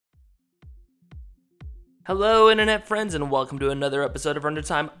Hello, Internet friends, and welcome to another episode of Render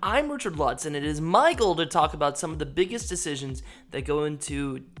Time. I'm Richard Lutz, and it is my goal to talk about some of the biggest decisions that go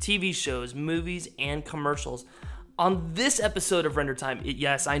into TV shows, movies, and commercials. On this episode of Render Time,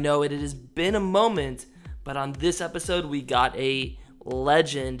 yes, I know it has been a moment, but on this episode, we got a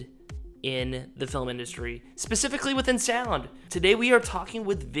legend in the film industry, specifically within sound. Today, we are talking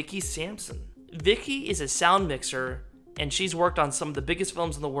with Vicki Sampson. Vicki is a sound mixer, and she's worked on some of the biggest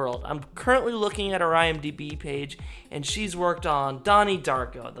films in the world. I'm currently looking at her IMDb page, and she's worked on Donnie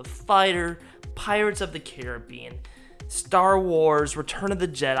Darko, The Fighter, Pirates of the Caribbean, Star Wars, Return of the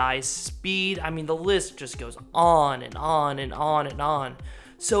Jedi, Speed. I mean, the list just goes on and on and on and on.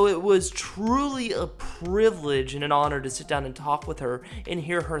 So it was truly a privilege and an honor to sit down and talk with her and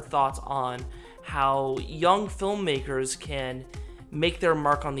hear her thoughts on how young filmmakers can make their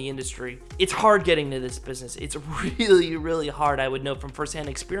mark on the industry. It's hard getting to this business. It's really, really hard, I would know from firsthand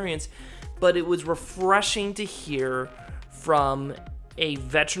experience, but it was refreshing to hear from a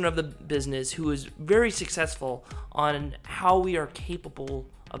veteran of the business who is very successful on how we are capable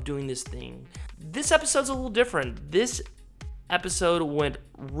of doing this thing. This episode's a little different. This episode went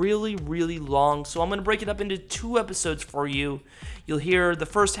really, really long, so I'm going to break it up into 2 episodes for you. You'll hear the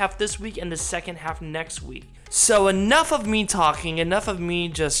first half this week and the second half next week. So enough of me talking, enough of me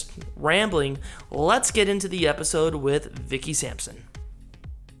just rambling. Let's get into the episode with Vicki Sampson.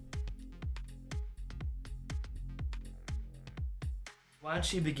 Why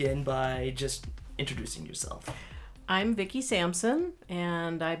don't you begin by just introducing yourself? I'm Vicki Sampson,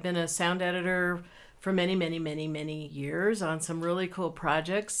 and I've been a sound editor for many years on some really cool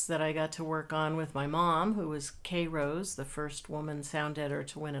projects that I got to work on with my mom, who was Kay Rose, the first woman sound editor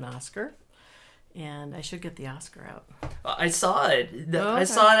to win an Oscar. And I should get the Oscar out. I saw it. Okay. I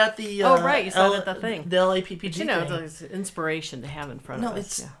saw it at the... right, you saw it at the thing. The LAPPG but, thing. it's inspiration to have in front of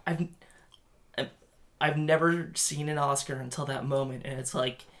us. I've never seen an Oscar until that moment, and it's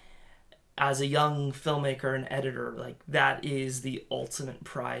like, as a young filmmaker and editor, like, that is the ultimate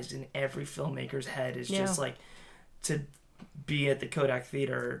prize in every filmmaker's head, is just like to be at the Kodak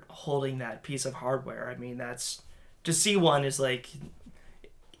Theater holding that piece of hardware. I mean, that's, to see one is like,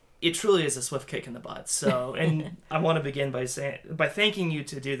 it truly is a swift kick in the butt. So, and I want to begin by thanking you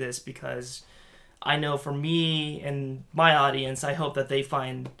to do this, because I know for me and my audience, I hope that they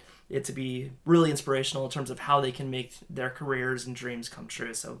find it to be really inspirational in terms of how they can make their careers and dreams come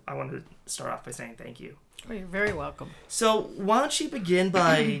true. So I wanted to start off by saying thank you. Oh, you're very welcome. So why don't you begin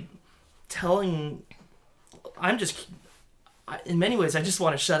by telling... in many ways, I just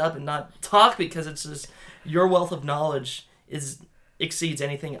want to shut up and not talk, because it's just, your wealth of knowledge exceeds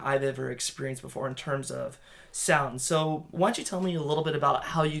anything I've ever experienced before in terms of sound. So why don't you tell me a little bit about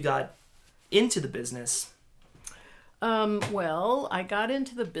how you got into the business? Well, I got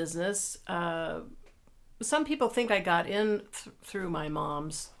into the business. Some people think I got in through my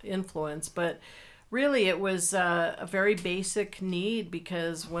mom's influence, but really it was a very basic need,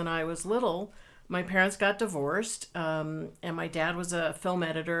 because when I was little, my parents got divorced, and my dad was a film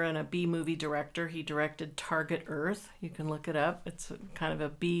editor and a B-movie director. He directed Target Earth. You can look it up. It's kind of a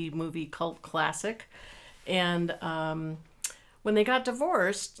B-movie cult classic. And when they got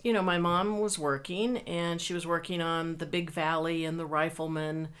divorced, my mom was working, and she was working on The Big Valley and The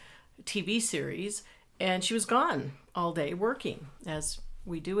Rifleman TV series, and she was gone all day working. As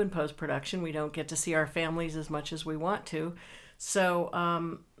we do in post-production, we don't get to see our families as much as we want to.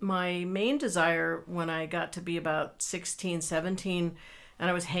 So my main desire when I got to be about 16, 17, and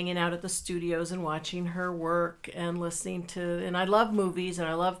I was hanging out at the studios and watching her work and listening to, and I love movies and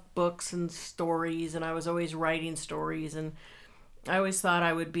I love books and stories, and I was always writing stories, and I always thought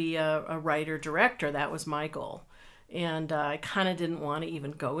I would be a writer-director. That was my goal. And I kind of didn't want to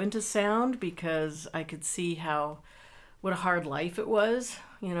even go into sound, because I could see what a hard life it was.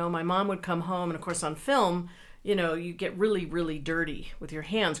 My mom would come home, and of course on film, you get really, really dirty with your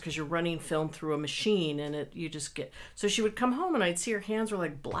hands, because you're running film through a machine, and so she would come home, and I'd see her hands were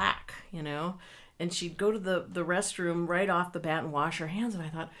like black, and she'd go to the restroom right off the bat and wash her hands, and I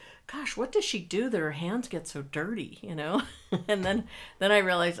thought, gosh, what does she do that her hands get so dirty, And then I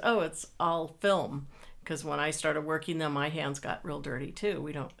realized, it's all film, because when I started working them, my hands got real dirty too.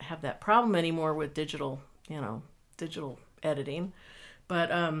 We don't have that problem anymore with digital editing.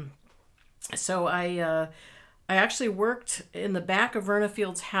 But so I actually worked in the back of Verna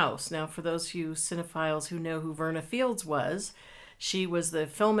Fields' house. Now, for those of you cinephiles who know who Verna Fields was, she was the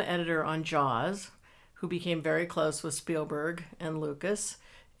film editor on Jaws, who became very close with Spielberg and Lucas.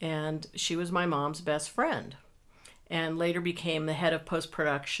 And she was my mom's best friend, and later became the head of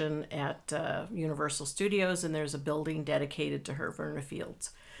post-production at Universal Studios, and there's a building dedicated to her, Verna Fields.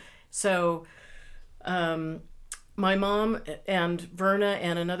 So My mom and Verna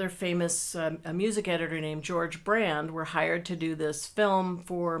and another famous a music editor named George Brand were hired to do this film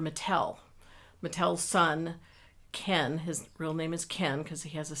for Mattel. Mattel's son, Ken, his real name is Ken because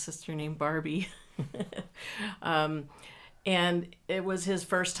he has a sister named Barbie. And it was his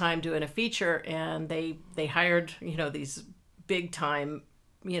first time doing a feature, and they hired, these big time,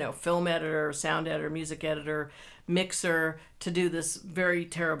 film editor, sound editor, music editor, mixer to do this very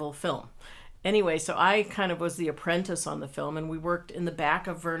terrible film. Anyway, so I kind of was the apprentice on the film, and we worked in the back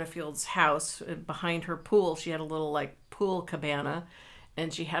of Verna Field's house behind her pool. She had a little pool cabana,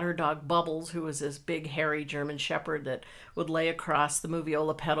 and she had her dog Bubbles, who was this big hairy German shepherd that would lay across the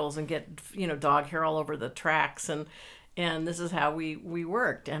moviola pedals and get dog hair all over the tracks, and this is how we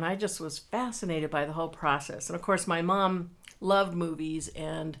worked. And I just was fascinated by the whole process. And of course my mom loved movies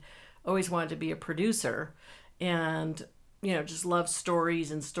and always wanted to be a producer, and just loved stories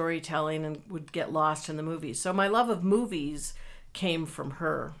and storytelling and would get lost in the movies. So my love of movies came from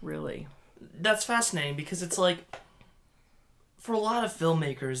her, really. That's fascinating because it's like, for a lot of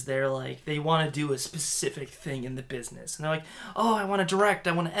filmmakers, they want to do a specific thing in the business. And they're like, oh, I want to direct,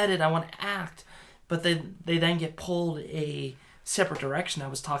 I want to edit, I want to act. But they then get pulled a separate direction. I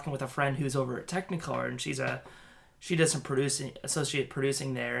was talking with a friend who's over at Technicolor, and she does some associate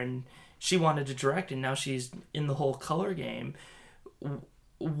producing there, and she wanted to direct, and now she's in the whole color game.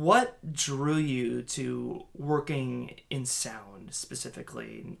 What drew you to working in sound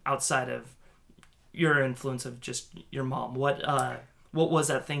specifically, outside of your influence of just your mom? What was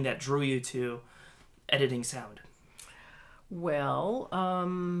that thing that drew you to editing sound? Well,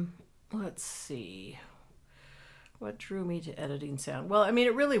 let's see. What drew me to editing sound? Well, I mean,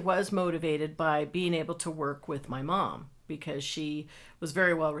 it really was motivated by being able to work with my mom, because she was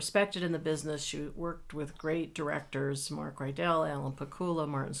very well respected in the business. She worked with great directors, Mark Rydell, Alan Pakula,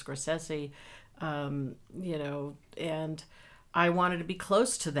 Martin Scorsese, and I wanted to be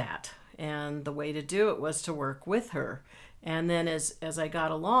close to that. And the way to do it was to work with her. And then as I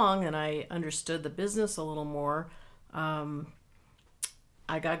got along and I understood the business a little more,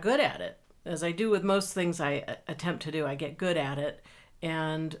 I got good at it. As I do with most things I attempt to do, I get good at it.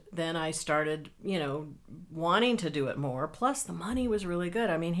 And then I started, wanting to do it more. Plus, the money was really good.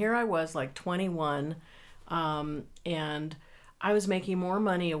 I mean, here I was 21, and I was making more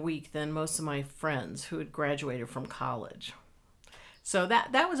money a week than most of my friends who had graduated from college. So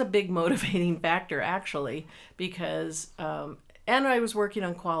that was a big motivating factor, actually, because, and I was working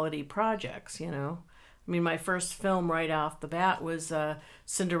on quality projects, I mean, my first film right off the bat was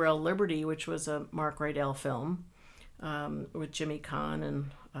Cinderella Liberty, which was a Mark Rydell film with Jimmy Caan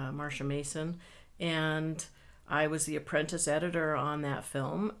and Marsha Mason. And I was the apprentice editor on that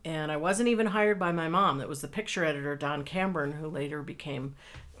film. And I wasn't even hired by my mom. That was the picture editor, Don Camburn, who later became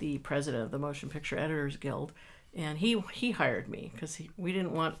the president of the Motion Picture Editors Guild. And he hired me because we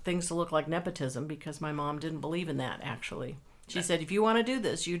didn't want things to look like nepotism, because my mom didn't believe in that, actually. She said, if you want to do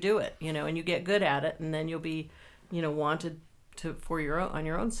this, you do it, and you get good at it, and then you'll be, wanted on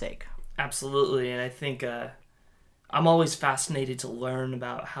your own sake. Absolutely. And I think I'm always fascinated to learn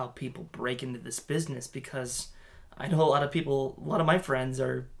about how people break into this business, because I know a lot of my friends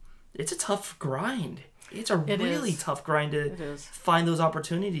it's a tough grind. It's a really tough grind to find those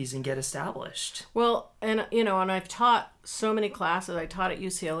opportunities and get established. Well, and I've taught so many classes. I taught at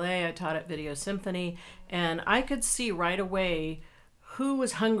UCLA, I taught at Video Symphony, and I could see right away who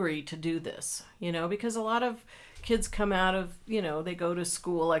was hungry to do this, because a lot of kids come out of, they go to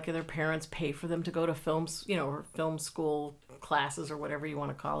school, like their parents pay for them to go to films, or film school classes or whatever you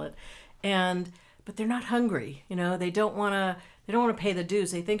want to call it. But they're not hungry, they don't want to pay the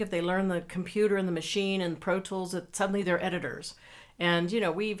dues. They think if they learn the computer and the machine and Pro Tools, that suddenly they're editors. And,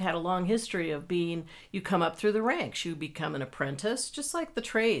 we've had a long history of you come up through the ranks. You become an apprentice, just like the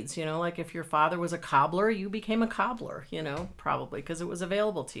trades, like if your father was a cobbler, you became a cobbler, probably because it was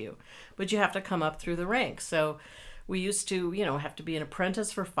available to you. But you have to come up through the ranks. So we used to, have to be an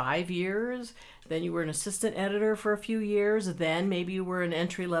apprentice for 5 years. Then you were an assistant editor for a few years. Then maybe you were an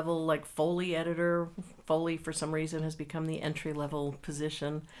entry-level, Foley editor. Foley, for some reason, has become the entry-level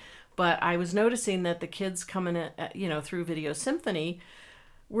position. But I was noticing that the kids coming at, through Video Symphony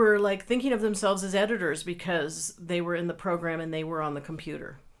were thinking of themselves as editors because they were in the program and they were on the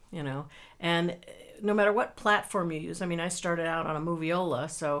computer, And no matter what platform you use, I mean, I started out on a Moviola,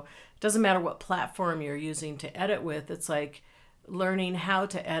 so it doesn't matter what platform you're using to edit with. It's like learning how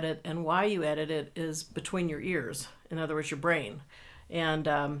to edit and why you edit it is between your ears. In other words, your brain. And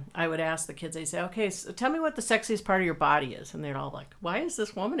I would ask the kids, I'd say, okay, so tell me what the sexiest part of your body is. And they're all like, why is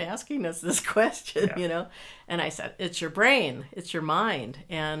this woman asking us this question, And I said, it's your brain, it's your mind.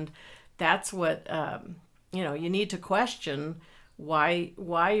 And that's what you need to question why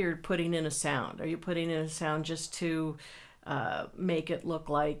you're putting in a sound. Are you putting in a sound just to make it look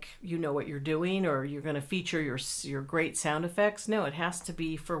like you know what you're doing, or you're going to feature your great sound effects? No, it has to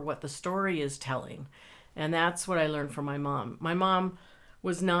be for what the story is telling. And that's what I learned from my mom. My mom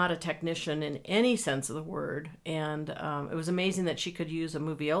was not a technician in any sense of the word, and it was amazing that she could use a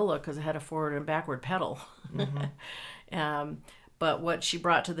moviola because it had a forward and backward pedal. Mm-hmm. But what she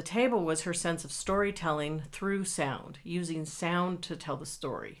brought to the table was her sense of storytelling through sound, using sound to tell the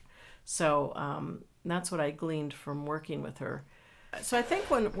story. So that's what I gleaned from working with her. So I think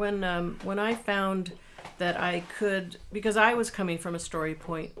when I found that I could, because I was coming from a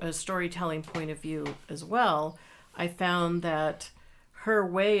storytelling point of view as well, I found that her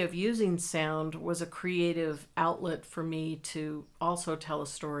way of using sound was a creative outlet for me to also tell a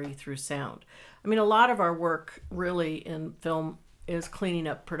story through sound. I mean, a lot of our work really in film is cleaning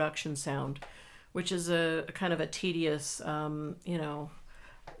up production sound, which is a kind of a tedious,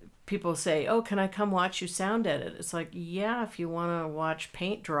 people say, oh, can I come watch you sound edit? It's like, yeah, if you want to watch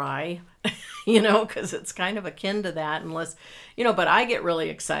paint dry, because it's kind of akin to that, unless, but I get really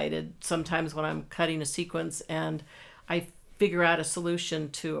excited sometimes when I'm cutting a sequence and I figure out a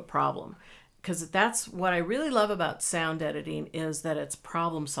solution to a problem, because that's what I really love about sound editing, is that it's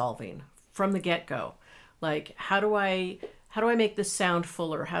problem solving from the get-go. Like, how do I make this sound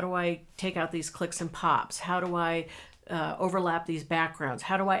fuller? How do I take out these clicks and pops? How do I overlap these backgrounds?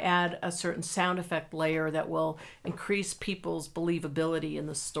 How do I add a certain sound effect layer that will increase people's believability in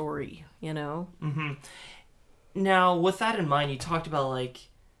the story, Mm-hmm. Now, with that in mind, you talked about like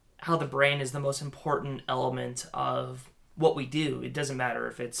how the brain is the most important element of what we do. It doesn't matter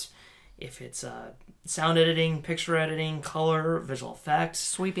if it's sound editing, picture editing, color, visual effects,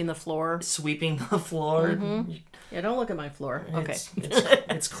 sweeping the floor. Mm-hmm. Yeah, don't look at my floor. Okay,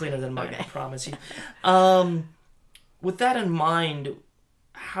 it's cleaner than mine. Okay. I promise you. With that in mind,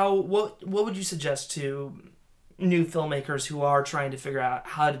 what would you suggest to new filmmakers who are trying to figure out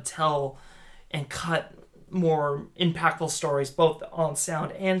how to tell and cut more impactful stories, both on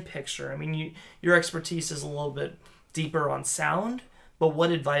sound and picture? I mean, your expertise is a little bit deeper on sound, but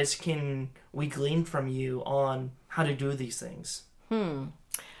what advice can we glean from you on how to do these things?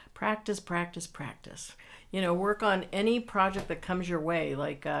 Practice. Work on any project that comes your way.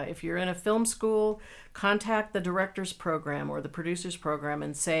 Like if you're in a film school, contact the director's program or the producer's program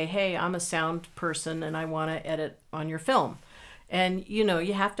and say, hey, I'm a sound person and I want to edit on your film. And,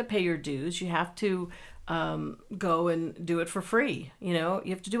 you have to pay your dues. You have to go and do it for free. You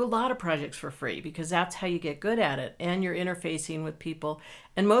have to do a lot of projects for free because that's how you get good at it. And you're interfacing with people.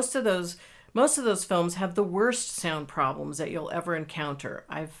 And most of those films have the worst sound problems that you'll ever encounter.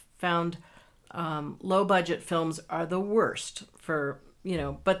 I've found low budget films are the worst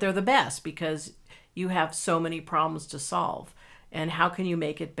but they're the best because you have so many problems to solve. And how can you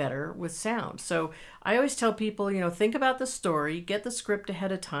make it better with sound? So I always tell people, think about the story, get the script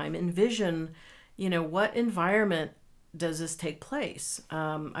ahead of time, envision, what environment does this take place?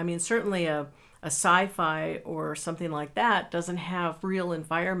 Certainly a sci-fi or something like that doesn't have real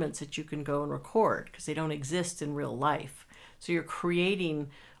environments that you can go and record because they don't exist in real life. So you're creating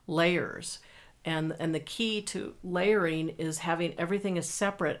layers. And the key to layering is having everything as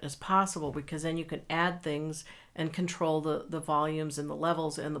separate as possible, because then you can add things and control the volumes and the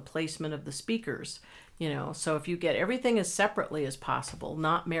levels and the placement of the speakers. So if you get everything as separately as possible,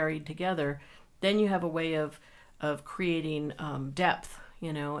 not married together, then you have a way of creating depth,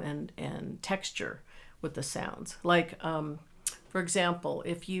 and texture with the sounds. Like, for example,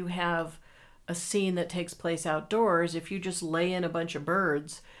 if you have a scene that takes place outdoors, if you just lay in a bunch of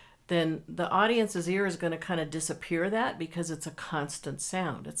birds, then the audience's ear is going to kind of disappear that because it's a constant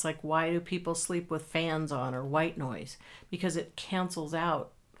sound. It's like, why do people sleep with fans on or white noise? Because it cancels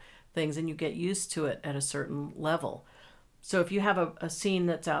out things and you get used to it at a certain level. So if you have a scene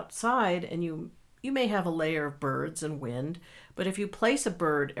that's outside and you may have a layer of birds and wind, but if you place a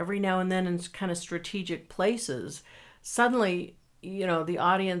bird every now and then in kind of strategic places, suddenly the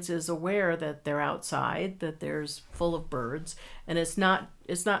audience is aware that they're outside, that there's full of birds, and it's not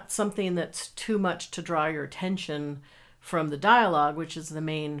something that's too much to draw your attention from the dialogue, which is the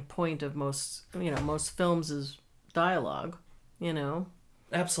main point of most films is dialogue,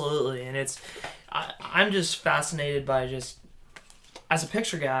 Absolutely. And I'm just fascinated by just, as a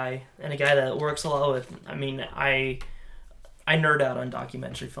picture guy and a guy that works a lot with, I nerd out on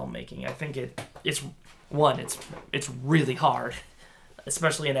documentary filmmaking. I think it's really hard,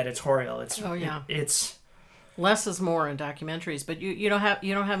 especially in editorial. It's less is more in documentaries, but you don't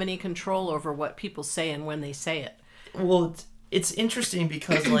have any control over what people say and when they say it. Well, it's interesting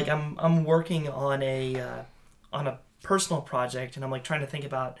because like I'm working on a personal project, and I'm like trying to think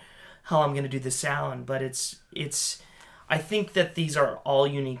about how I'm going to do the sound, but it's I think that these are all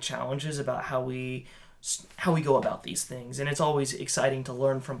unique challenges about how we go about these things, and it's always exciting to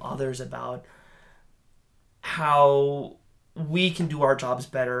learn from others about how we can do our jobs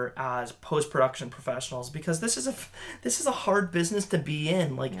better as post-production professionals, because this is a hard business to be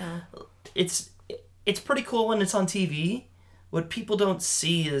in. Like, it's pretty cool when it's on TV. What people don't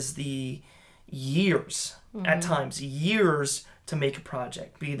see is the years, at times, years to make a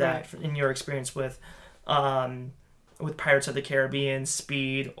project. Be that in your experience with Pirates of the Caribbean,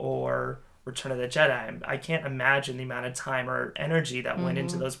 Speed, or Return of the Jedi. I can't imagine the amount of time or energy that went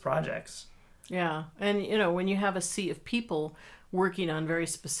into those projects. Yeah, and when you have a sea of people working on very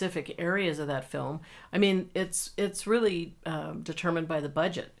specific areas of that film, I mean, it's really determined by the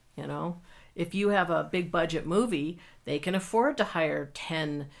budget. If you have a big budget movie, they can afford to hire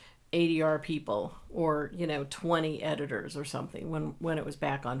 10 ADR people or 20 editors or something. When it was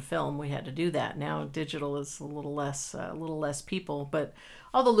back on film, we had to do that. Now digital is a little less people, but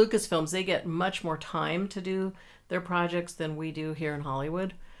all the Lucasfilms, they get much more time to do their projects than we do here in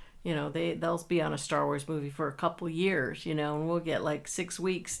Hollywood. They'll be on a Star Wars movie for a couple years, and we'll get like 6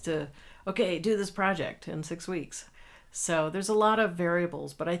 weeks to do this project in 6 weeks. So there's a lot of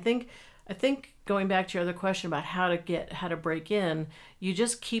variables, but I think going back to your other question about how to break in, you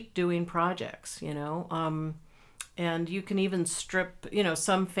just keep doing projects, and you can even strip,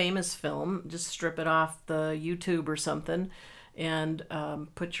 some famous film, just strip it off the YouTube or something, and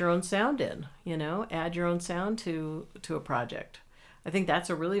put your own sound in, add your own sound to a project. I think that's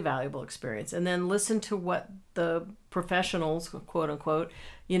a really valuable experience. And then listen to what the professionals, quote unquote,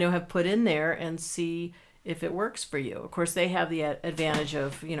 have put in there and see if it works for you. Of course, they have the advantage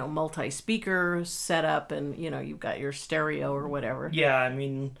of, multi-speaker setup, and, you've got your stereo or whatever. Yeah, I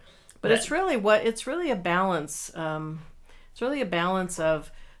mean... But it's really a balance. It's really a balance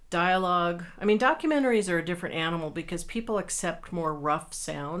of dialogue. I mean, documentaries are a different animal because people accept more rough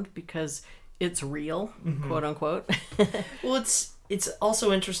sound because it's real, quote unquote. Well, it's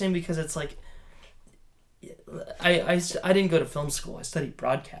also interesting because it's like, I didn't go to film school. I studied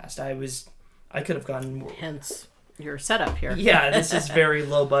broadcast. I could have gone more. Hence your setup here. Yeah, this is very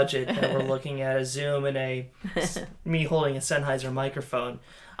low budget, and we're looking at a Zoom and me holding a Sennheiser microphone.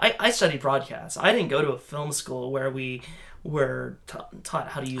 I studied broadcast. I didn't go to a film school where we were taught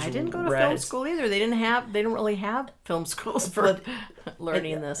how to use. I didn't go to film school either. They didn't really have film schools for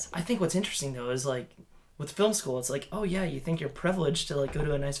learning this. I think what's interesting though is like with film school, it's like, oh yeah, you think you're privileged to like go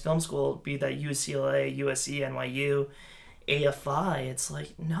to a nice film school, be that UCLA, USC, NYU. AFI, it's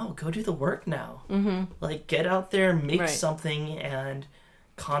like, no, go do the work now. Like, get out there, make something, and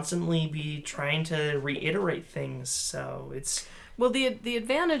constantly be trying to reiterate things. So it's... Well, the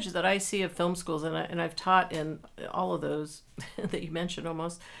advantage that I see of film schools, and I've taught in all of those that you mentioned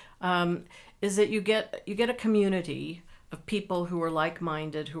almost, is that you get a community of people who are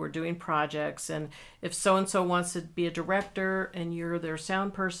like-minded, who are doing projects, and if so-and-so wants to be a director and you're their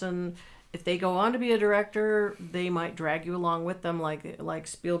sound person, if they go on to be a director, they might drag you along with them, like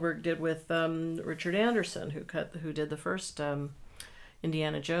Spielberg did with Richard Anderson, who did the first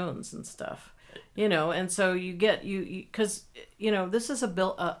Indiana Jones and stuff, And so you get because this is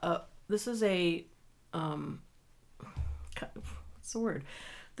what's the word?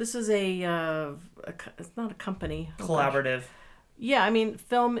 This is it's not a company. Collaborative. Yeah, I mean,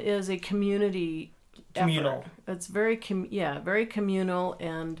 film is a community. Communal. Effort. It's very very communal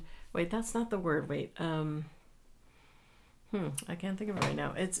and. Wait, that's not the word. Wait, I can't think of it right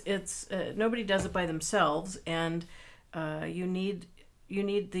now. It's nobody does it by themselves, and you need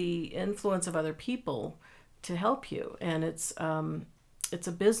the influence of other people to help you, and it's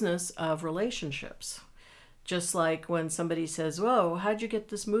a business of relationships. Just like when somebody says, "Whoa, how'd you get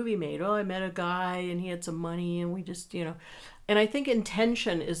this movie made?" "Oh, I met a guy, and he had some money, and we just And I think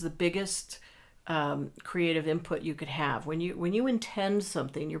intention is the biggest. Creative input you could have when you intend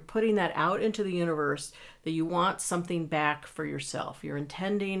something, you're putting that out into the universe that you want something back for yourself. You're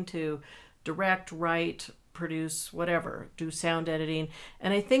intending to direct, write, produce, whatever, do sound editing.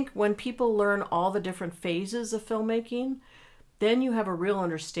 And I think when people learn all the different phases of filmmaking, then you have a real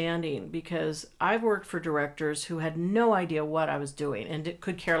understanding, because I've worked for directors who had no idea what I was doing and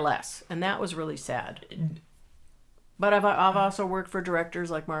could care less, and that was really sad. But I've also worked for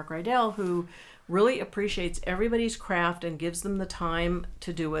directors like Mark Rydell, who really appreciates everybody's craft and gives them the time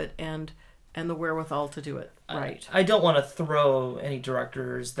to do it and the wherewithal to do it right. I don't want to throw any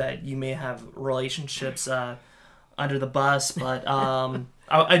directors that you may have relationships under the bus, but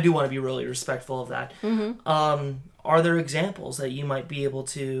I do want to be really respectful of that. are there examples that you might be able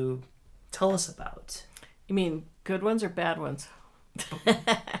to tell us about? You mean good ones or bad ones?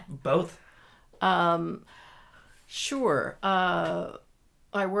 Both. Sure.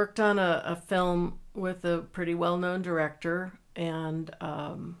 I worked on a film with a pretty well-known director, and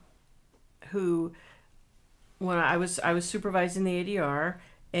who, when I was supervising the ADR,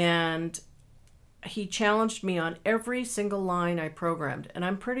 and he challenged me on every single line I programmed. And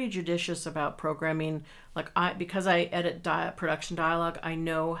I'm pretty judicious about programming. Because I edit production dialogue, I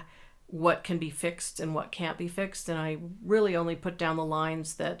know what can be fixed and what can't be fixed, and I really only put down the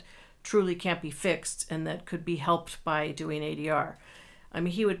lines that truly can't be fixed and that could be helped by doing ADR. I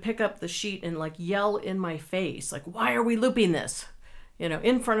mean, he would pick up the sheet and yell in my face, why are we looping this?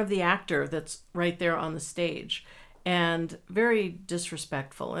 In front of the actor that's right there on the stage. And very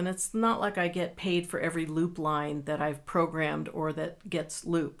disrespectful. And it's not like I get paid for every loop line that I've programmed or that gets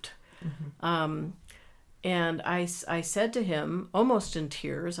looped. Mm-hmm. And I said to him, almost in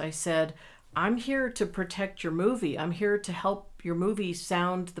tears, I said, I'm here to protect your movie. I'm here to help your movie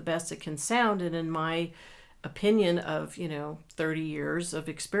sound the best it can sound. And in my opinion of 30 years of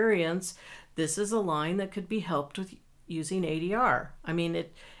experience, this is a line that could be helped with using ADR. I mean,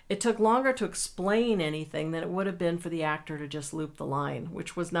 it took longer to explain anything than it would have been for the actor to just loop the line,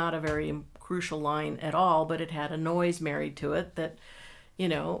 which was not a very crucial line at all, but it had a noise married to it that,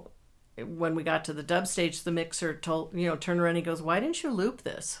 when we got to the dub stage, the mixer turned around and he goes, why didn't you loop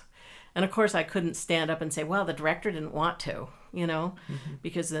this? And of course I couldn't stand up and say, well, the director didn't want to, mm-hmm.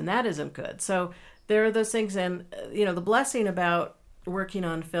 because then that isn't good. So there are those things. And, the blessing about working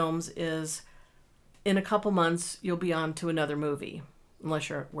on films is in a couple months, you'll be on to another movie, unless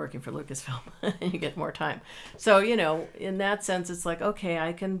you're working for Lucasfilm and you get more time. So, in that sense, it's okay,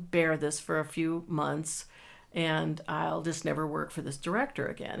 I can bear this for a few months and I'll just never work for this director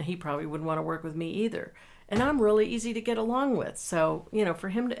again. He probably wouldn't want to work with me either. And I'm really easy to get along with. So, for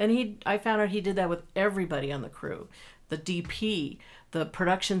him to, I found out he did that with everybody on the crew. The DP, the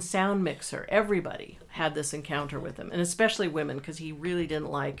production sound mixer, everybody had this encounter with him. And especially women, because he really didn't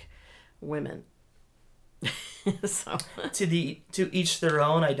like women. So to each their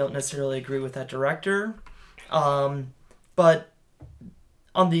own. I don't necessarily agree with that director, but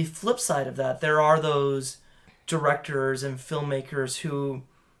on the flip side of that, there are those directors and filmmakers who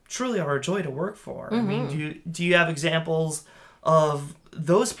truly are a joy to work for. Mm-hmm. I mean, do you have examples of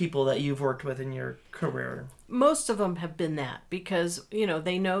those people that you've worked with in your career? Most of them have been that, because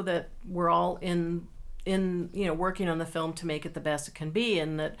they know that we're all in working on the film to make it the best it can be,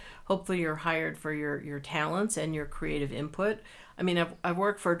 and that hopefully you're hired for your talents and your creative input. I mean, I've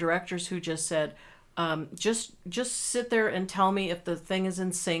worked for directors who just said, just sit there and tell me if the thing is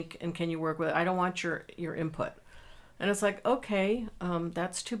in sync and can you work with it. I don't want your input. And it's okay,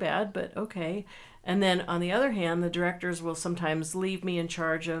 that's too bad, but okay. And then on the other hand, the directors will sometimes leave me in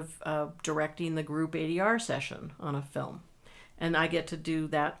charge of directing the group ADR session on a film. And I get to do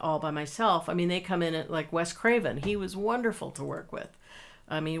that all by myself. I mean, they come in at Wes Craven. He was wonderful to work with.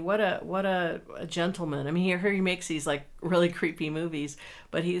 I mean, what a gentleman. I mean, here he makes these really creepy movies,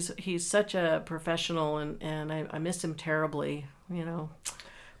 but he's such a professional, and I miss him terribly,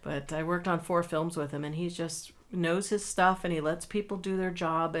 But I worked on 4 films with him, and he just knows his stuff, and he lets people do their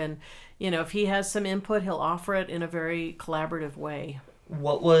job. And, if he has some input, he'll offer it in a very collaborative way.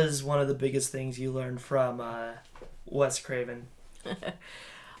 What was one of the biggest things you learned from Wes Craven?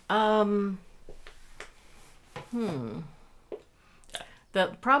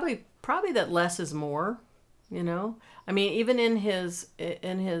 That probably that less is more, I mean, even in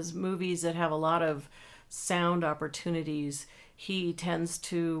his movies that have a lot of sound opportunities, he tends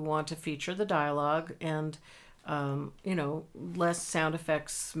to want to feature the dialogue, and less sound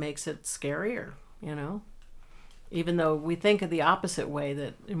effects makes it scarier, even though we think of the opposite way,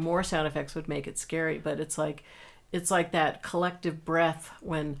 that more sound effects would make it scary. But it's like that collective breath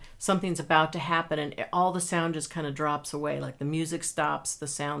when something's about to happen and all the sound just kind of drops away. Like the music stops, the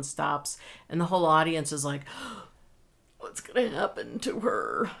sound stops, and the whole audience is like, what's going to happen to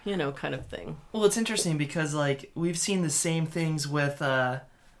her? Kind of thing. Well, it's interesting because we've seen the same things with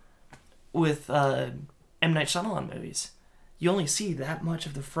M. Night Shyamalan movies. You only see that much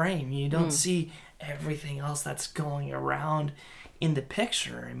of the frame. You don't see everything else that's going around in the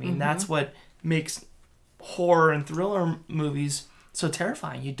picture. I mean, that's what makes horror and thriller movies so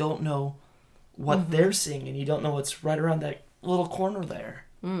terrifying. You don't know what they're seeing, and you don't know what's right around that little corner there.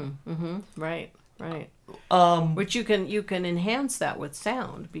 Right. Which you can enhance that with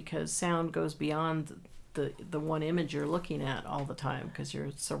sound, because sound goes beyond the one image you're looking at all the time, because you're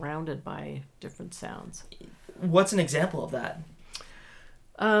surrounded by different sounds. What's an example of that?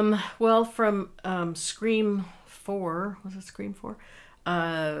 Well, from Scream 4. Was it Scream 4?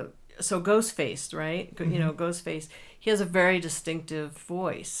 So Ghostface, right? You know, Ghostface. He has a very distinctive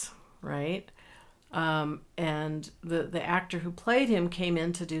voice, right? And the actor who played him came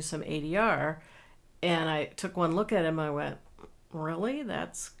in to do some ADR, and I took one look at him. I went, "Really?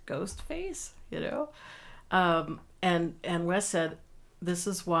 That's Ghostface?" You know? And Wes said, "This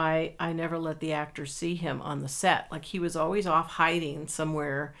is why I never let the actor see him on the set. Like, he was always off hiding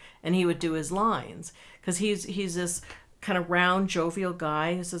somewhere, and he would do his lines, because he's this kind of round, jovial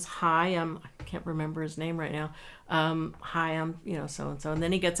guy who says, 'Hi, I can't remember his name right now. Hi, I'm, you know, so and so.' And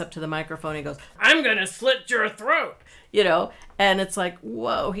then he gets up to the microphone and he goes, 'I'm gonna slit your throat,' you know." And it's like,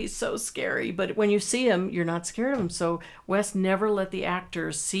 whoa, he's so scary. But when you see him, you're not scared of him. So Wes never let the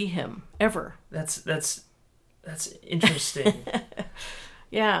actors see him ever. That's interesting.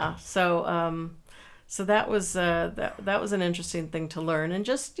 Yeah. So that was that was an interesting thing to learn. And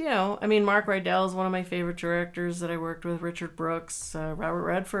just, you know, I mean, Mark Rydell is one of my favorite directors that I worked with. Richard Brooks, Robert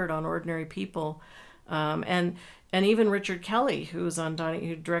Redford on Ordinary People, and even Richard Kelly, who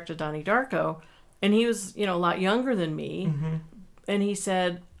directed Donnie Darko, and he was, you know, a lot younger than me, and he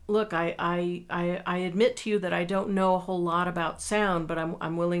said, "Look, I admit to you that I don't know a whole lot about sound, but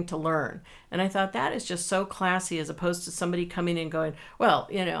I'm willing to learn." And I thought that is just so classy, as opposed to somebody coming in going, "Well,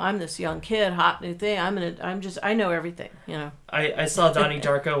 you know, I'm this young kid, hot new thing. I know everything." You know. I saw Donnie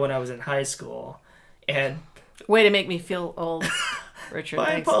Darko when I was in high school, and way to make me feel old, Richard. I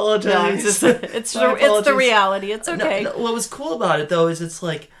thanks. apologize. No, it's the reality. It's okay. No, what was cool about it though is it's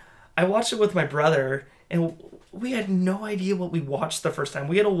like I watched it with my brother, and we had no idea what we watched the first time.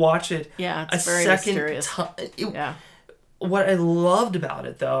 We had to watch it it's very mysterious. Yeah. What I loved about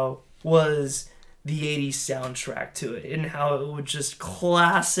it, though, was the 80s soundtrack to it, and how it was just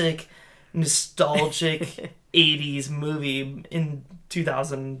classic, nostalgic 80s movie in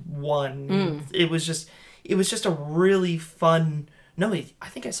 2001. It was just a really fun... No, I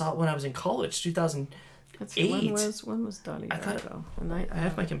think I saw it when I was in college, 2008. When was Donnie Darko? I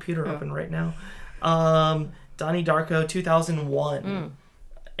have my computer open right now. Donnie Darko 2001.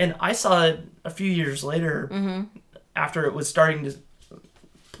 And I saw it a few years later, after it was starting to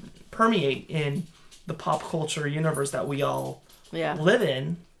permeate in the pop culture universe that we all live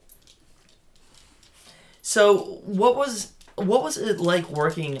in. So what was it like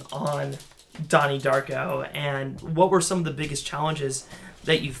working on Donnie Darko, and what were some of the biggest challenges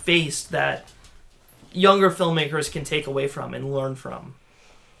that you faced that younger filmmakers can take away from and learn from?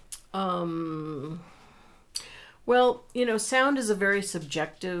 Well, you know, sound is a very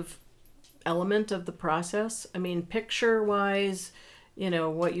subjective element of the process. I mean, picture-wise, you know,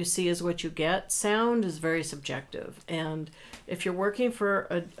 what you see is what you get. Sound is very subjective. And if you're working for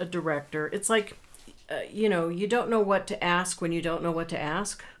a director, it's like, you know, you don't know what to ask when you don't know what to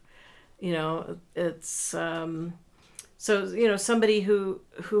ask. You know, it's... So, you know, somebody who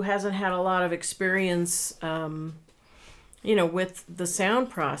hasn't had a lot of experience, you know, with the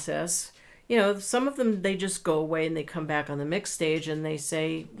sound process, you know, some of them, they just go away and they come back on the mix stage and they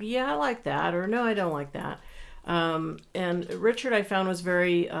say, "Yeah, I like that," or "No, I don't like that." And Richard, I found, was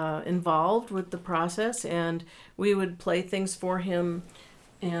very involved with the process, and we would play things for him,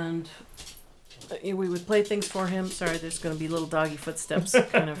 Sorry, there's going to be little doggy footsteps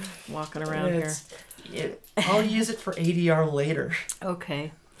kind of walking around here. I'll use it for ADR later.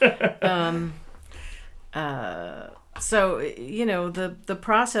 Okay. So, you know, the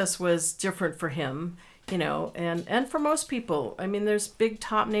process was different for him, you know, and for most people. I mean, there's big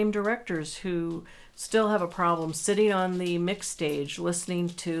top name directors who still have a problem sitting on the mix stage listening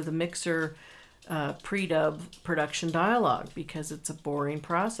to the mixer pre-dub production dialogue, because it's a boring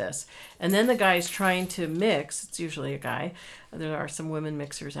process. And then the guy's trying to mix. It's usually a guy. There are some women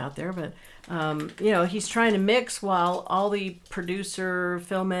mixers out there, but you know, he's trying to mix while all the producer,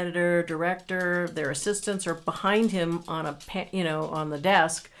 film editor, director, their assistants are behind him on on the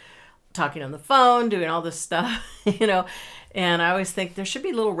desk, talking on the phone, doing all this stuff, you know. And I always think there should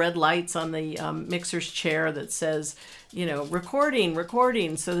be little red lights on the mixer's chair that says, you know, recording,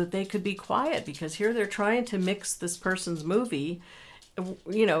 so that they could be quiet, because here they're trying to mix this person's movie,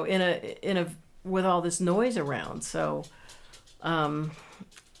 you know, in a with all this noise around. So, I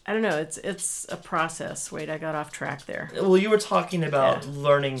don't know. It's a process. Wait, I got off track there. Well, you were talking about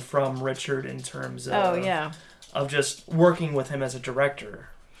learning from Richard in terms of of just working with him as a director.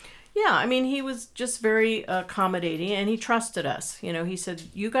 Yeah, I mean, he was just very accommodating, and he trusted us. You know, he said,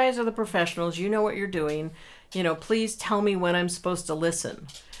 "You guys are the professionals. You know what you're doing. You know, please tell me when I'm supposed to listen,"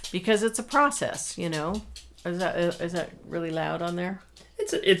 because it's a process. You know, is that really loud on there?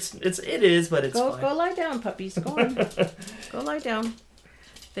 It is, but it's fine. Go lie down, puppies. Go on, go lie down.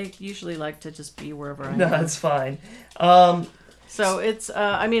 They usually like to just be wherever I No, am. that's fine. So it's,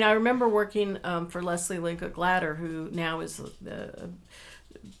 I mean, I remember working for Leslie Linka Glatter, who now is the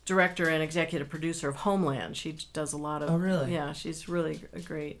director and executive producer of Homeland. She does a lot of... Oh, really? Yeah, she's really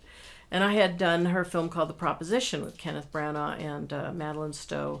great. And I had done her film called The Proposition with Kenneth Branagh and Madeline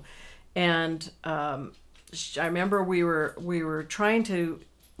Stowe. And I remember we were trying to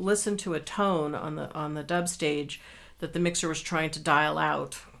listen to a tone on the dub stage that the mixer was trying to dial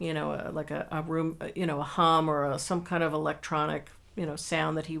out, like a room, a hum or some kind of electronic,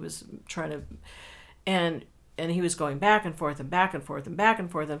 sound that he was trying to, and he was going back and forth and back and forth and back and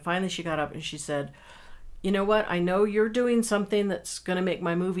forth. And finally she got up and she said, "You know what? I know you're doing something that's going to make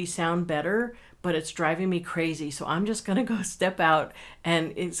my movie sound better, but it's driving me crazy. So I'm just going to go step out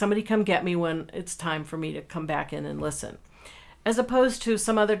and somebody come get me when it's time for me to come back in and listen." As opposed to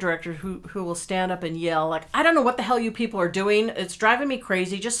some other director who will stand up and yell like, "I don't know what the hell you people are doing. It's driving me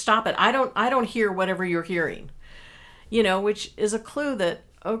crazy. Just stop it. I don't hear whatever you're hearing." Which is a clue that,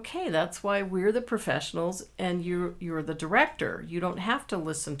 okay, that's why we're the professionals and you're the director. You don't have to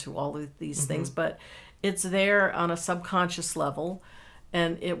listen to all of these things, but it's there on a subconscious level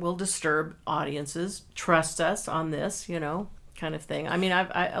and it will disturb audiences. Trust us on this, kind of thing. I mean,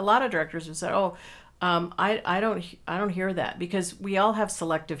 a lot of directors have said, "Oh, I don't hear that," because we all have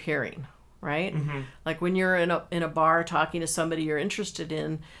selective hearing, right? Like when you're in a bar talking to somebody you're interested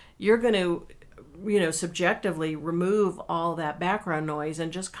in, you're going to, subjectively remove all that background noise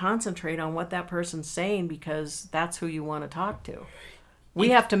and just concentrate on what that person's saying because that's who you want to talk to. We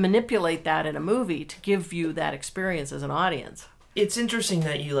have to manipulate that in a movie to give you that experience as an audience. It's interesting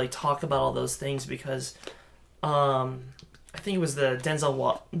that you talk about all those things because I think it was the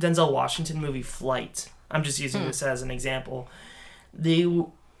Denzel Washington movie Flight. I'm just using this as an example. They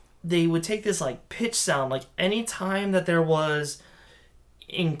would take this pitch sound, any time that there was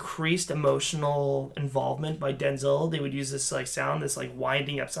increased emotional involvement by Denzel, they would use this sound, this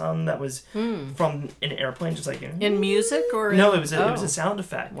winding up sound that was from an airplane, just in music or no, it was a sound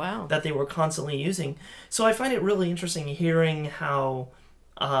effect. Wow. That they were constantly using. So I find it really interesting hearing how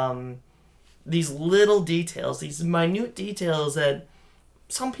these little details, these minute details that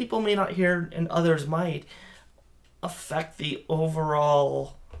some people may not hear and others might, affect the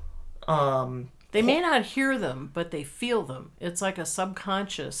overall they may not hear them, but they feel them. It's like a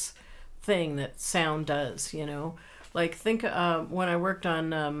subconscious thing that sound does, think when I worked on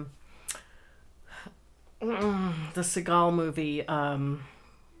the Seagal movie,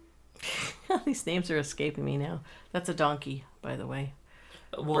 these names are escaping me now. That's a donkey, by the way.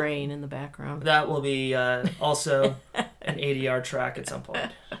 Brain in the background. That will be also an ADR track at some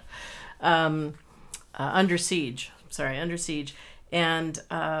point. Under Siege. And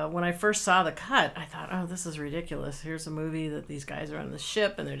when I first saw the cut, I thought, oh, this is ridiculous. Here's a movie that these guys are on the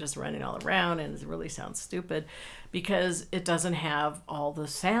ship and they're just running all around and it really sounds stupid because it doesn't have all the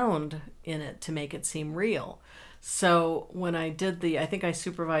sound in it to make it seem real. So when I did I think I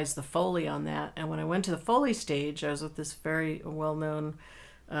supervised the Foley on that. And when I went to the Foley stage, I was with this very well-known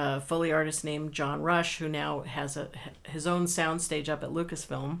Foley artist named John Rush, who now has his own sound stage up at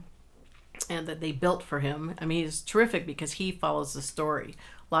Lucasfilm. And that they built for him. I mean, he's terrific because he follows the story.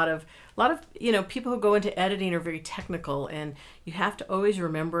 A lot of people who go into editing are very technical, and you have to always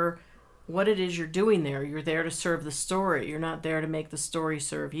remember what it is you're doing there. You're there to serve the story. You're not there to make the story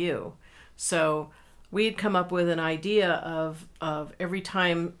serve you. So we had come up with an idea of every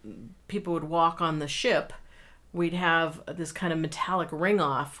time people would walk on the ship, we'd have this kind of metallic ring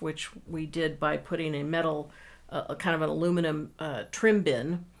off, which we did by putting a metal, kind of an aluminum trim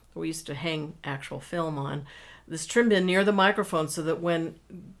bin. We used to hang actual film on this trim bin near the microphone so that when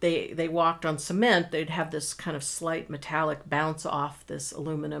they walked on cement, they'd have this kind of slight metallic bounce off this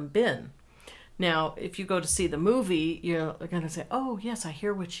aluminum bin. Now, if you go to see the movie, you're going to say, "Oh, yes, I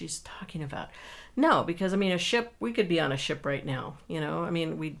hear what she's talking about." No, because, a ship, we could be on a ship right now,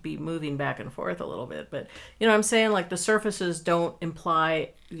 we'd be moving back and forth a little bit. But, I'm saying the surfaces don't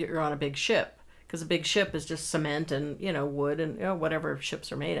imply you're on a big ship. Because a big ship is just cement and, wood and whatever ships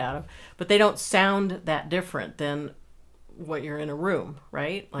are made out of. But they don't sound that different than what you're in a room,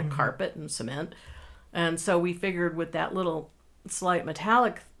 right? Like carpet and cement. And so we figured with that little slight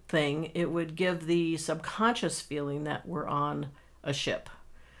metallic thing, it would give the subconscious feeling that we're on a ship.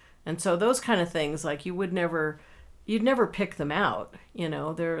 And so those kind of things, you'd never pick them out.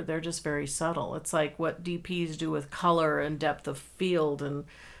 They're just very subtle. It's like what DPs do with color and depth of field and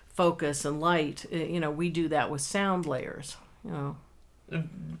focus and light. We do that with sound layers. I'm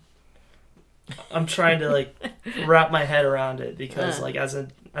trying to wrap my head around it because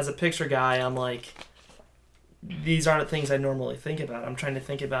as a picture guy, I'm these aren't things I normally think about. I'm trying to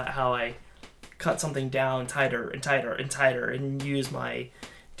think about how I cut something down tighter and tighter and tighter and use my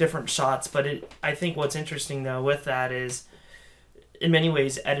different shots. But I think what's interesting though with that is, in many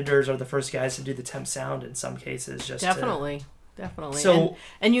ways, editors are the first guys to do the temp sound in some cases. Definitely. So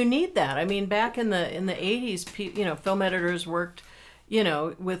and you need that. I mean, back in the 80s, film editors worked,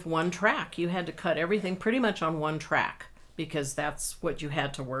 with one track. You had to cut everything pretty much on one track because that's what you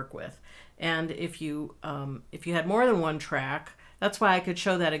had to work with. And if you had more than one track, that's why I could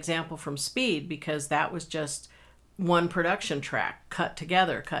show that example from Speed, because that was just one production track cut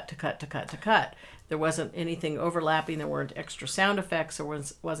together, cut to cut to cut to cut. There wasn't anything overlapping. There weren't extra sound effects. There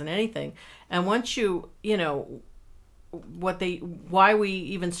wasn't anything. And once why we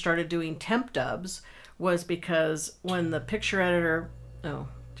even started doing temp dubs was because when the picture editor, do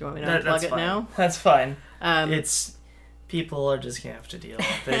you want me to unplug it now? That's fine. People are just gonna have to deal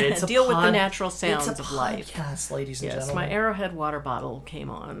with it. It's deal with the natural sounds of life. Yes, ladies and gentlemen. Yes, my Arrowhead water bottle came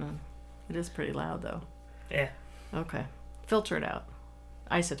on. It is pretty loud though. Yeah. Okay. Filter it out.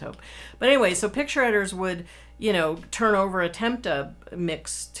 Isotope. But anyway, so picture editors would, turn over a temp dub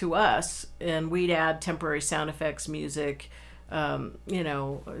mix to us, and we'd add temporary sound effects, music,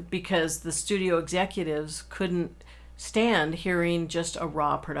 because the studio executives couldn't stand hearing just a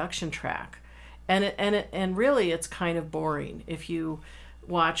raw production track. And really it's kind of boring. If you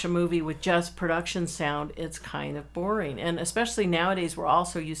watch a movie with just production sound, it's kind of boring. And especially nowadays, we're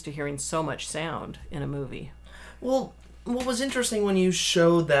also used to hearing so much sound in a movie. Well, what was interesting when you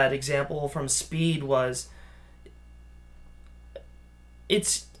showed that example from Speed was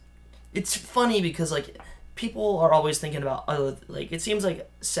it's funny because people are always thinking about it seems like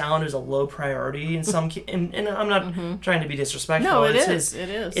sound is a low priority in some and I'm not trying to be disrespectful. No, it is.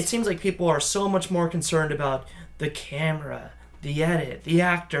 It seems like people are so much more concerned about the camera, the edit, the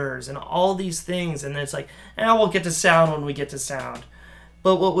actors, and all these things, and it's we'll get to sound when we get to sound.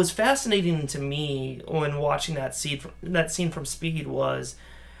 But what was fascinating to me when watching that scene from Speed was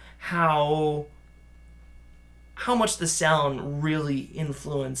how much the sound really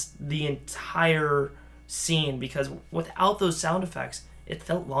influenced the entire scene, because without those sound effects, it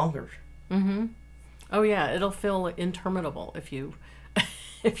felt longer. Mm-hmm. Oh yeah, it'll feel interminable if you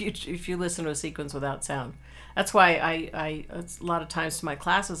if you listen to a sequence without sound. That's why I a lot of times to my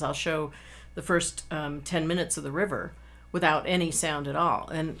classes I'll show the first 10 minutes of The River without any sound at all.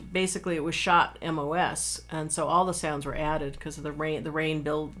 And basically it was shot MOS, and so all the sounds were added because of the rain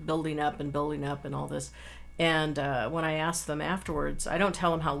building up and all this. And when I ask them afterwards, I don't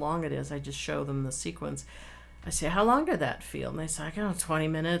tell them how long it is, I just show them the sequence. I say, how long did that feel? And they say, 20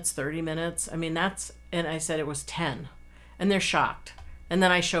 minutes, 30 minutes. I mean, and I said it was 10. And they're shocked. And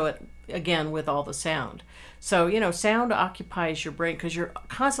then I show it again with all the sound. So, sound occupies your brain because you're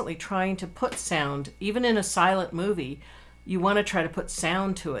constantly trying to put sound, even in a silent movie. You want to try to put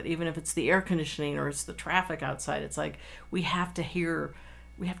sound to it, even if it's the air conditioning or it's the traffic outside. It's we have to hear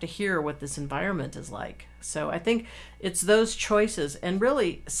what this environment is like. So I think it's those choices. And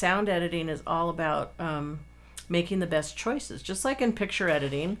really, sound editing is all about making the best choices. Just like in picture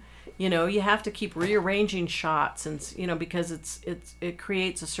editing, you have to keep rearranging shots, and because it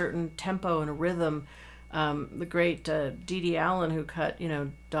creates a certain tempo and a rhythm. The great Dee Allen, who cut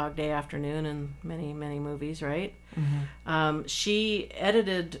Dog Day Afternoon and many movies, right? Mm-hmm. She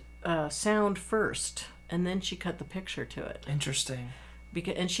edited sound first, and then she cut the picture to it. Interesting.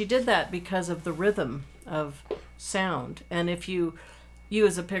 And she did that because of the rhythm of sound. And if you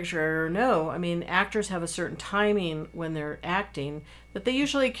as a picture editor know, I mean, actors have a certain timing when they're acting that they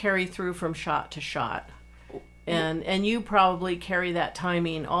usually carry through from shot to shot. And you probably carry that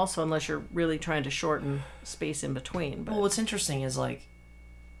timing also, unless you're really trying to shorten space in between. But. Well, what's interesting is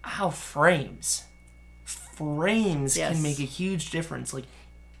how frames yes. can make a huge difference.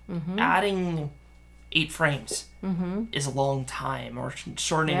 Adding 8 frames is a long time, or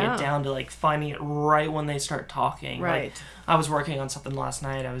shortening it down to finding it right when they start talking. Right. I was working on something last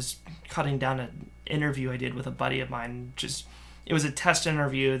night. I was cutting down an interview I did with a buddy of mine. It was a test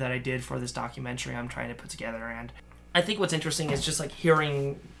interview that I did for this documentary I'm trying to put together, and I think what's interesting is just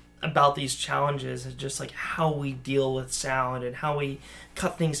hearing about these challenges and just how we deal with sound and how we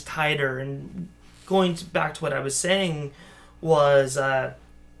cut things tighter. And going back to what I was saying was I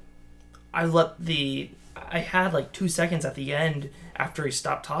had 2 seconds at the end after he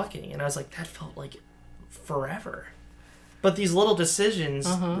stopped talking, and I was that felt like forever. But these little decisions,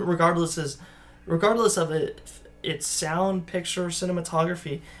 regardless of its sound, picture,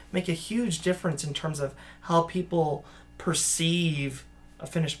 cinematography, make a huge difference in terms of how people perceive a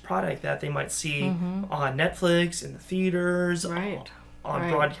finished product that they might see on Netflix, in the theaters, right. on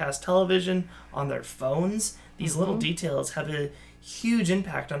broadcast television, on their phones. These little details have a huge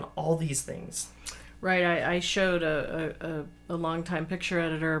impact on all these things. Right. I showed a longtime picture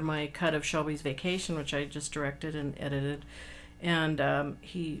editor my cut of Shelby's Vacation, which I just directed and edited. And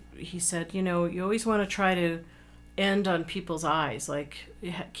he said, you know, you always want to try to end on people's eyes, like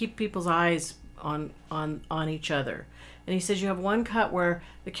keep people's eyes on each other. And he says you have one cut where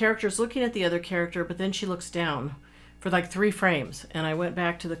the character's looking at the other character, but then she looks down for like 3 frames. And I went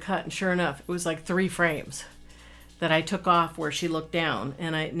back to the cut, and sure enough, it was like 3 frames that I took off where she looked down.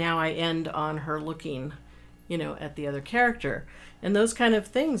 And now I end on her looking, you know, at the other character. And those kind of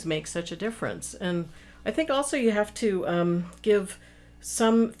things make such a difference. And I think also you have to give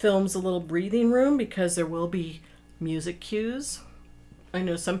some films a little breathing room, because there will be music cues. I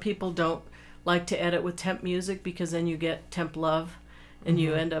know some people don't like to edit with temp music, because then you get temp love and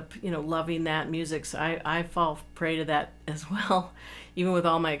you end up, you know, loving that music. So I fall prey to that as well, even with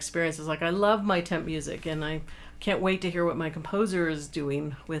all my experiences. Like, I love my temp music, and I can't wait to hear what my composer is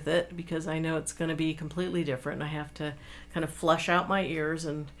doing with it, because I know it's going to be completely different. And I have to kind of flush out my ears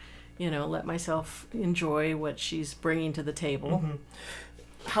and, you know, let myself enjoy what she's bringing to the table.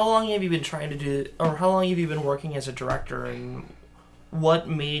 How long have you been trying to do, or how long have you been working as a director, and what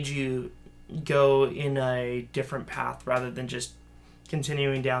made you go in a different path rather than just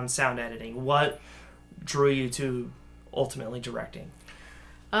continuing down sound editing? What drew you to ultimately directing?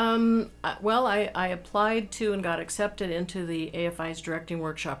 Well, I applied to and got accepted into the AFI's directing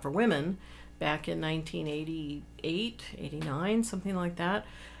workshop for women back in 1988, 89, something like that,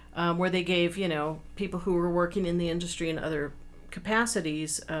 where they gave, you know, people who were working in the industry in other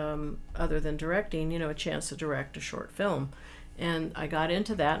capacities other than directing, you know, a chance to direct a short film. And I got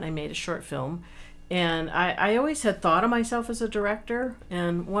into that, and I made a short film. And I always had thought of myself as a director.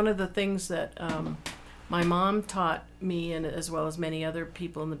 And one of the things that my mom taught me, and as well as many other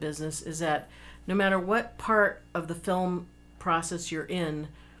people in the business, is that no matter what part of the film process you're in,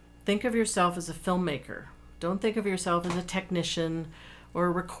 think of yourself as a filmmaker. Don't think of yourself as a technician or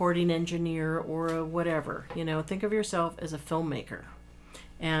a recording engineer or a whatever. You know, think of yourself as a filmmaker.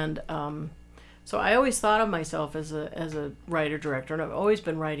 And so I always thought of myself as a writer-director, and I've always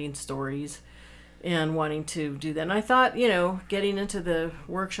been writing stories and wanting to do that. And I thought, you know, getting into the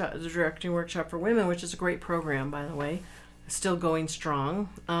directing workshop for women, which is a great program, by the way, still going strong.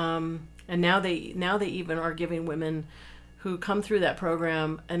 And now they even are giving women who come through that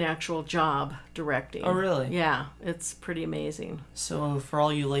program an actual job directing. Oh, really? Yeah, it's pretty amazing. So for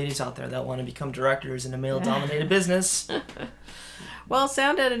all you ladies out there that want to become directors in a male-dominated business... Well,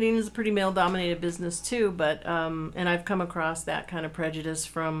 sound editing is a pretty male-dominated business too, but and I've come across that kind of prejudice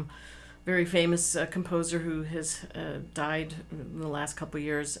from a very famous composer who has died in the last couple of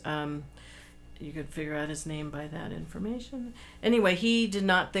years. You could figure out his name by that information. Anyway, he did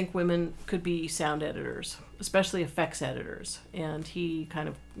not think women could be sound editors, especially effects editors, and he kind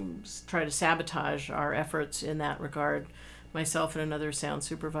of tried to sabotage our efforts in that regard, myself and another sound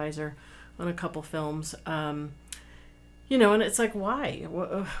supervisor on a couple films. You know, and it's like, why?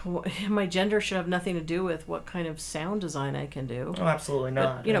 My gender should have nothing to do with what kind of sound design I can do. Oh, absolutely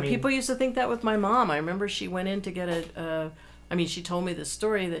not. But, you know, people used to think that with my mom. I remember she went in to get she told me this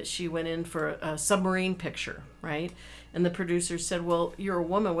story that she went in for a submarine picture, right? And the producer said, well, you're a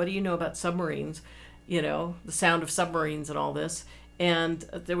woman. What do you know about submarines? You know, the sound of submarines and all this. And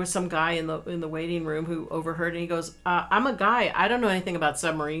there was some guy in the waiting room who overheard, and he goes, I'm a guy. I don't know anything about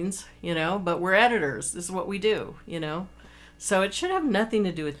submarines, you know, but we're editors. This is what we do, you know. So it should have nothing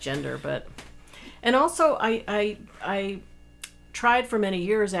to do with gender, but... And also, I tried for many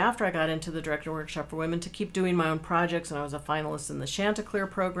years after I got into the Director Workshop for Women to keep doing my own projects, and I was a finalist in the Chanticleer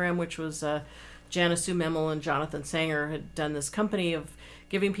program, which was Janice Sue Memel and Jonathan Sanger had done this company of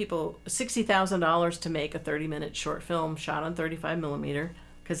giving people $60,000 to make a 30-minute short film shot on 35 millimeter,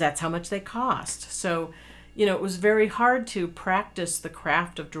 because that's how much they cost. So, you know, it was very hard to practice the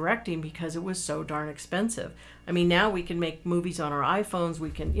craft of directing because it was so darn expensive. I mean, now we can make movies on our iPhones.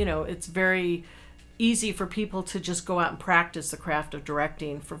 We can, you know, it's very easy for people to just go out and practice the craft of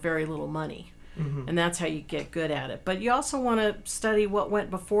directing for very little money. Mm-hmm. And that's how you get good at it. But you also want to study what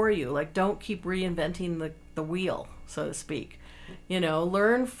went before you. Like, don't keep reinventing the wheel, so to speak. You know,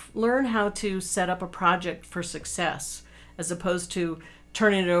 learn how to set up a project for success, as opposed to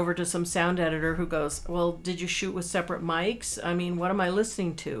turning it over to some sound editor who goes, well, did you shoot with separate mics? I mean, what am I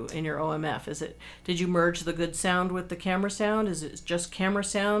listening to in your OMF? Did you merge the good sound with the camera sound? Is it just camera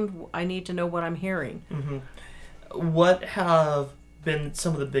sound? I need to know what I'm hearing. Mm-hmm. What have been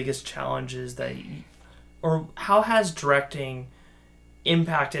some of the biggest challenges or how has directing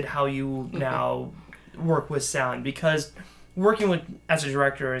impacted how you now work with sound? Because working as a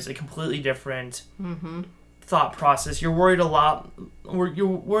director is a completely different thought process. You're worried you're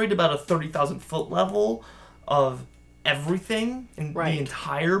worried about a 30,000 foot level of everything in Right. the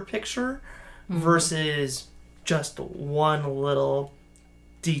entire picture versus just one little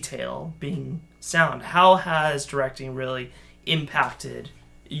detail being sound. How has directing really impacted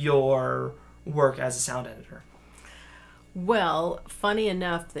your work as a sound editor? Well, funny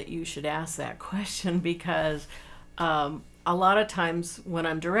enough that you should ask that question because a lot of times when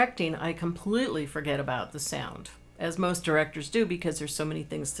I'm directing, I completely forget about the sound, as most directors do because there's so many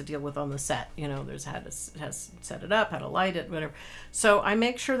things to deal with on the set. There's how to set it up, how to light it, whatever. So I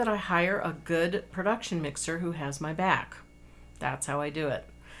make sure that I hire a good production mixer who has my back. That's how I do it.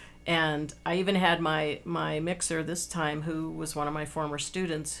 And I even had my mixer this time, who was one of my former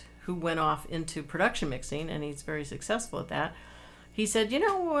students, who went off into production mixing, and he's very successful at that. He said,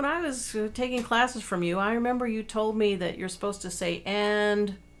 when I was taking classes from you, I remember you told me that you're supposed to say,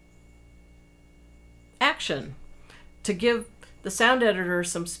 and action, to give the sound editor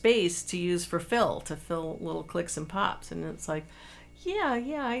some space to use to fill little clicks and pops. And it's like,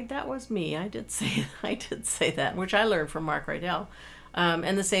 that was me. I did say that, which I learned from Mark Rydell.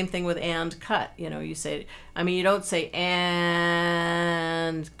 And the same thing with and cut. You say, you don't say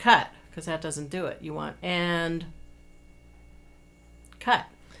and cut, because that doesn't do it. You want and cut.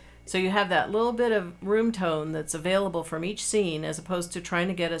 So you have that little bit of room tone that's available from each scene, as opposed to trying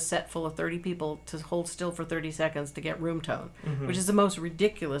to get a set full of 30 people to hold still for 30 seconds to get room tone, which is the most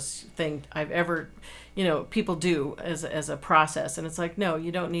ridiculous thing I've ever, people do as a process. And it's like, no,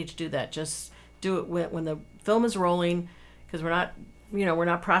 you don't need to do that. Just do it when the film is rolling, because we're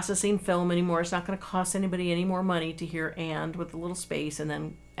not processing film anymore. It's not going to cost anybody any more money to hear and with a little space and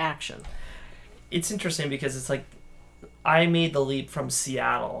then action. It's interesting because it's like, I made the leap from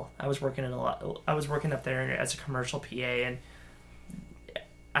Seattle. I was working up there as a commercial PA, and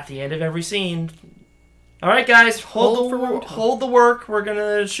at the end of every scene, all right, guys, hold the work. We're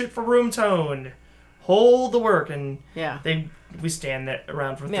gonna shoot for room tone. Hold the work, and we stand there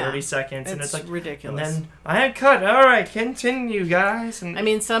around for 30 seconds, and it's like ridiculous. And then I had cut. All right, continue, guys.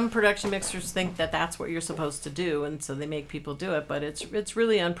 And some production mixers think that that's what you're supposed to do, and so they make people do it, but it's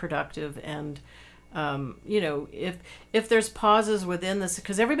really unproductive. And if there's pauses within this,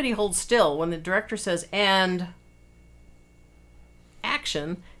 because everybody holds still when the director says and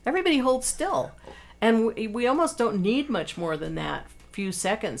action, everybody holds still, and we almost don't need much more than that few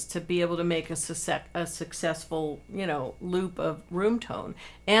seconds to be able to make a successful loop of room tone,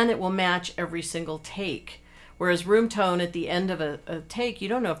 and it will match every single take. Whereas room tone at the end of a take, you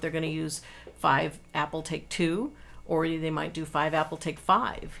don't know if they're going to use 5 Apple take 2, or they might do 5 Apple take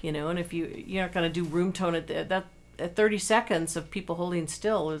 5, and if you're not going to do room tone at 30 seconds of people holding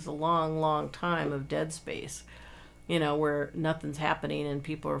still is a long time of dead space, where nothing's happening and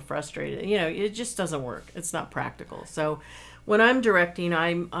people are frustrated. It just doesn't work. It's not practical. So when I'm directing,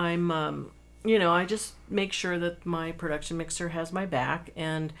 I'm I just make sure that my production mixer has my back,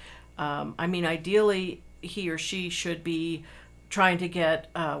 and ideally he or she should be trying to get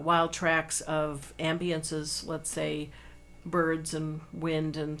wild tracks of ambiences, let's say birds and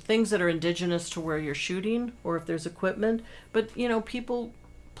wind and things that are indigenous to where you're shooting, or if there's equipment. But people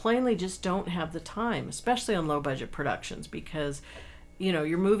plainly just don't have the time, especially on low budget productions, because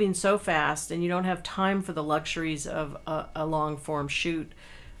you're moving so fast and you don't have time for the luxuries of a long form shoot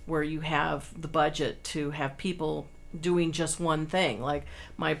where you have the budget to have people doing just one thing. Like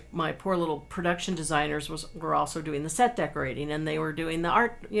my poor little production designers were also doing the set decorating, and they were doing the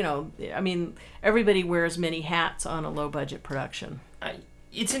art. Everybody wears many hats on a low budget production.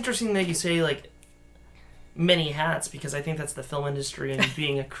 It's interesting that you say like many hats, because I think that's the film industry and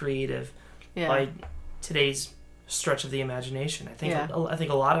being a creative by today's stretch of the imagination. I think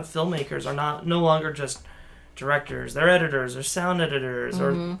a lot of filmmakers are no longer just directors. They're editors or sound editors,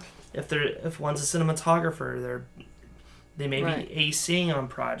 or if one's a cinematographer, they may be ACing on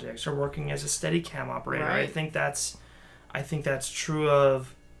projects or working as a Steadicam operator. Right. I think that's true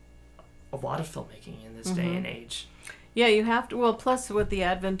of a lot of filmmaking in this day and age. Yeah, you have to. Well, plus with the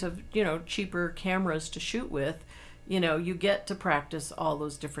advent of cheaper cameras to shoot with, you get to practice all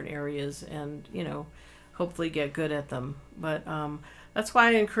those different areas and hopefully get good at them. But that's why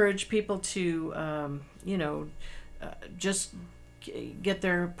I encourage people to just get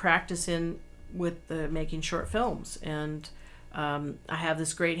their practice in with making short films. And I have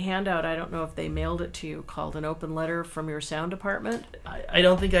this great handout. I don't know if they mailed it to you, called An Open Letter from Your Sound Department. I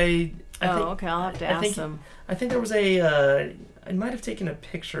don't think I think, okay. I'll have to ask them. I think there was I might have taken a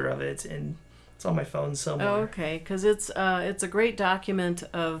picture of it, and it's on my phone somewhere. Oh, okay, because it's a great document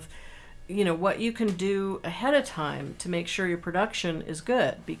of what you can do ahead of time to make sure your production is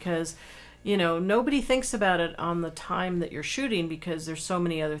good, because nobody thinks about it on the time that you're shooting because there's so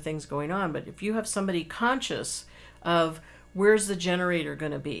many other things going on. But if you have somebody conscious of where's the generator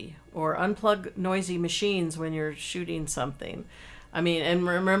going to be, or unplug noisy machines when you're shooting something. I mean, and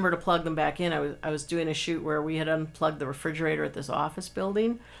remember to plug them back in. I was doing a shoot where we had unplugged the refrigerator at this office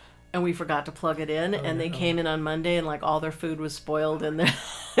building, and we forgot to plug it in, and they came in on Monday, and like all their food was spoiled, and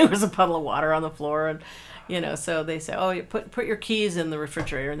there was a puddle of water on the floor, and so they say, oh, you put your keys in the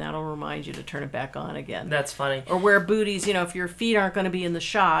refrigerator, and that'll remind you to turn it back on again. That's funny. Or wear booties. If your feet aren't going to be in the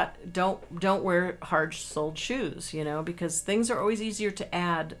shot, don't wear hard-soled shoes. Because things are always easier to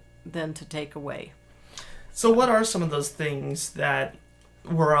add than to take away. So what are some of those things that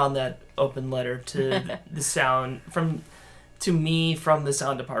were on that open letter to the sound to me from the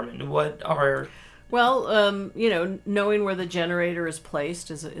sound department? What are... Well, knowing where the generator is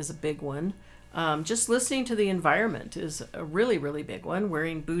placed is a big one. Just listening to the environment is a really, really big one.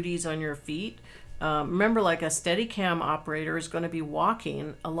 Wearing booties on your feet. Remember, like a Steadicam operator is going to be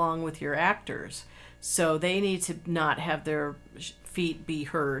walking along with your actors. So they need to not have their feet be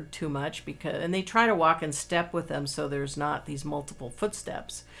heard too much, and they try to walk in step with them so there's not these multiple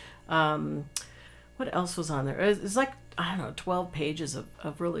footsteps. What else was on there? It's like, 12 pages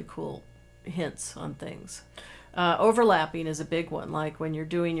of really cool hints on things. Overlapping is a big one. Like when you're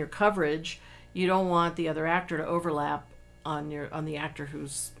doing your coverage, you don't want the other actor to overlap on the actor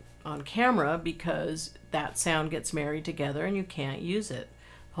who's on camera, because that sound gets married together and you can't use it.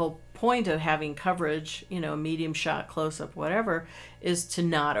 The whole point of having coverage, medium shot, close up, whatever, is to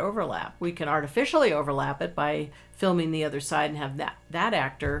not overlap. We can artificially overlap it by filming the other side and have that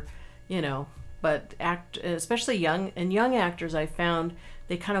actor, but especially young actors, I found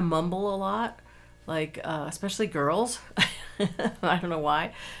they kind of mumble a lot. Like especially girls. I don't know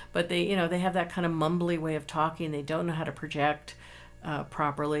why, but they have that kind of mumbly way of talking. They don't know how to project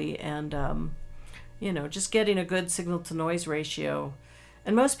properly, and just getting a good signal to noise ratio.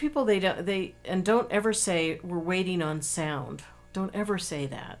 And most people don't ever say we're waiting on sound. Don't ever say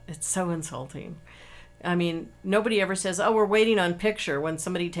that. It's so insulting. I mean, nobody ever says, oh, we're waiting on picture when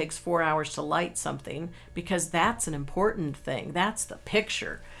somebody takes 4 hours to light something, because that's an important thing. That's the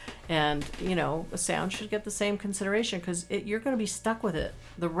picture. And, a sound should get the same consideration, because you're going to be stuck with it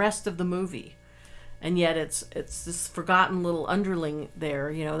the rest of the movie. And yet it's this forgotten little underling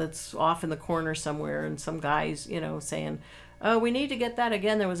there, that's off in the corner somewhere, and some guy's, saying, oh, we need to get that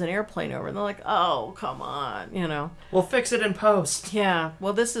again. There was an airplane over. And they're like, oh, come on, We'll fix it in post. Yeah.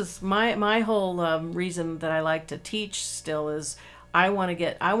 Well, this is my whole reason that I like to teach still is I want to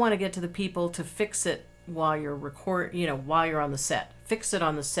get to the people to fix it while you're while you're on the set. Fix it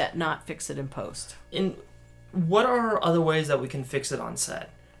on the set, not fix it in post. And what are other ways that we can fix it on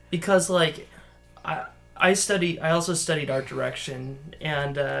set? Because like I also studied art direction,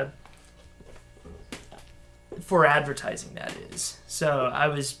 and for advertising, that is. So I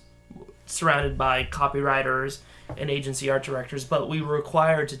was surrounded by copywriters and agency art directors, but we were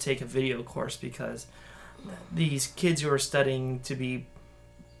required to take a video course because these kids who were studying to be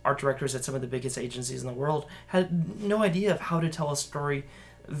art directors at some of the biggest agencies in the world had no idea of how to tell a story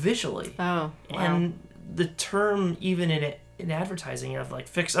visually. Oh, wow. And the term, even in advertising, of like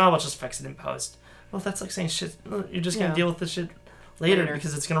we'll just fix it in post. Well, that's like saying shit. You're just gonna deal with this shit later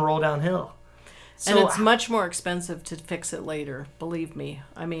because it's gonna roll downhill. So, and it's much more expensive to fix it later. Believe me.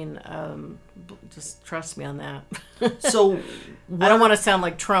 I mean, just trust me on that. So I don't want to sound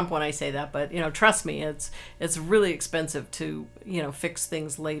like Trump when I say that, but trust me. It's really expensive to fix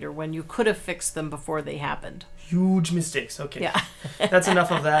things later when you could have fixed them before they happened. Huge mistakes. Okay. Yeah. That's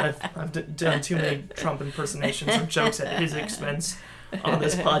enough of that. I've done too many Trump impersonations or jokes at his expense on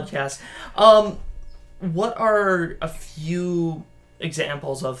this podcast. What are a few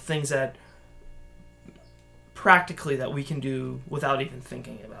examples of things that practically that we can do without even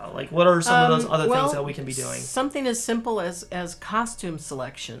thinking about? Like, what are some of those other things that we can be doing? Something as simple as costume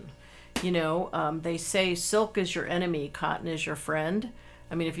selection. They say silk is your enemy, cotton is your friend.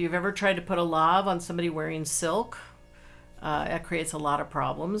 I mean, if you've ever tried to put a lav on somebody wearing silk, that creates a lot of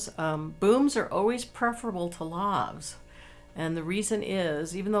problems. Booms are always preferable to lavs. And the reason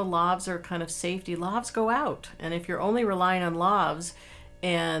is, even though lavs are kind of safety, lavs go out. And if you're only relying on lavs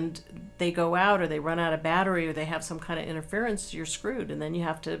and they go out, or they run out of battery, or they have some kind of interference, you're screwed. And then you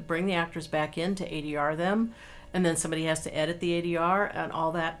have to bring the actors back in to ADR them. And then somebody has to edit the ADR, and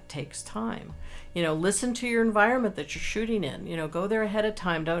all that takes time. Listen to your environment that you're shooting in. Go there ahead of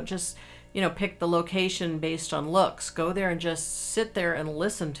time. Don't just, pick the location based on looks. Go there and just sit there and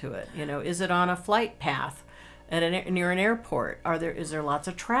listen to it. Is it on a flight path near an airport? Is there lots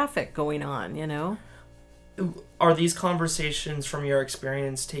of traffic going on? are these conversations from your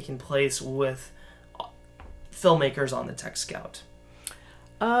experience taking place with filmmakers on the Tech Scout?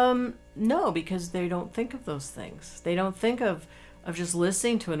 No, because they don't think of those things. They don't think of just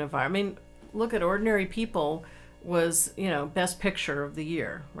listening to an environment. I mean, look at Ordinary People was, best picture of the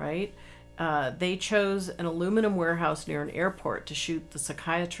year, right? They chose an aluminum warehouse near an airport to shoot the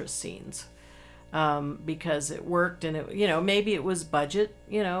psychiatrist scenes because it worked, and it, maybe it was budget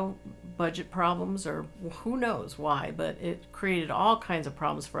problems, or who knows why, but it created all kinds of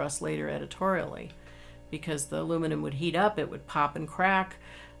problems for us later editorially because the aluminum would heat up, it would pop and crack.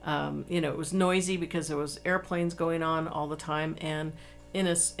 It was noisy because there was airplanes going on all the time, and in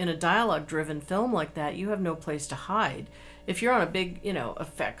a dialogue-driven film like that, you have no place to hide. If you're on a big,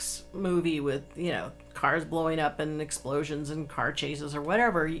 effects movie with, cars blowing up and explosions and car chases or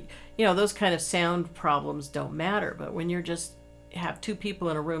whatever, those kind of sound problems don't matter. But when you're just have two people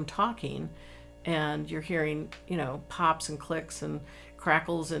in a room talking, and you're hearing, pops and clicks and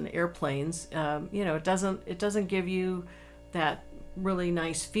crackles and airplanes, it doesn't give you that really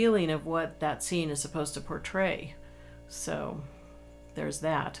nice feeling of what that scene is supposed to portray. So there's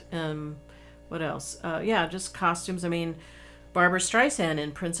that. What else? Just costumes. I mean, Barbara Streisand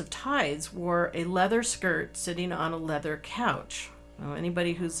in Prince of Tides wore a leather skirt sitting on a leather couch.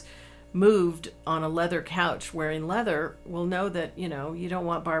 Anybody who's moved on a leather couch wearing leather will know that, you don't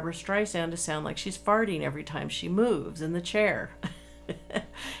want Barbara Streisand to sound like she's farting every time she moves in the chair.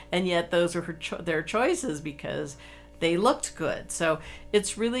 And yet those are their choices because they looked good. So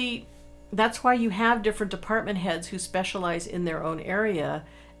it's really, that's why you have different department heads who specialize in their own area,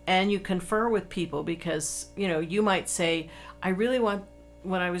 and you confer with people because, you might say, I really want,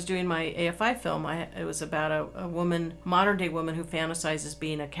 when I was doing my AFI film, it was about a woman, modern day woman who fantasizes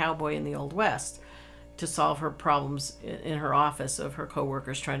being a cowboy in the Old West to solve her problems in her office of her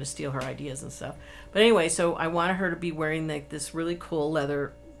coworkers trying to steal her ideas and stuff. But anyway, so I wanted her to be wearing this really cool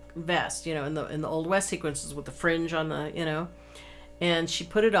leather vest, in the Old West sequences with the fringe on the, and she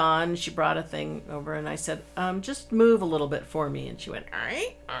put it on. She brought a thing over, and I said, just move a little bit for me. And she went, all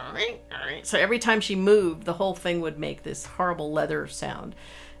right, all right, all right. So every time she moved, the whole thing would make this horrible leather sound.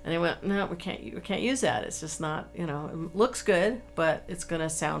 And I went, no, we can't use that. It's just not, it looks good, but it's going to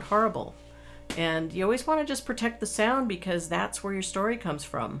sound horrible. And you always want to just protect the sound because that's where your story comes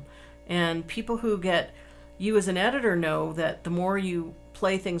from. And people who get you as an editor know that the more you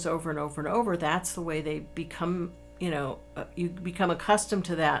play things over and over and over, that's the way they become, you become accustomed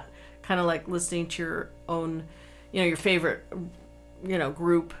to that, kind of like listening to your own, your favorite,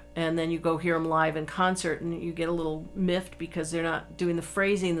 group, and then you go hear them live in concert and you get a little miffed because they're not doing the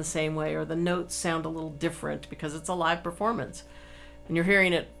phrasing the same way, or the notes sound a little different because it's a live performance. And you're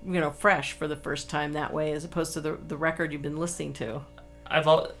hearing it, fresh for the first time that way, as opposed to the record you've been listening to.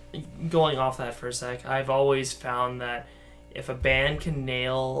 Going off that for a sec, I've always found that if a band can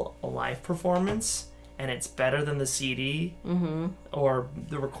nail a live performance and it's better than the CD or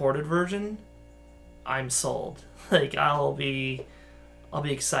the recorded version, I'm sold. Like I'll be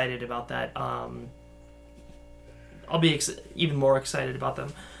excited about that. I'll be even more excited about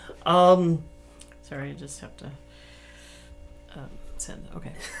them. Sorry, I just have to send.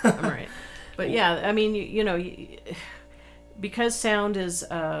 Okay, I'm all right. But yeah, I mean, because sound is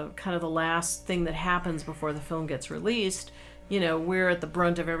kind of the last thing that happens before the film gets released, we're at the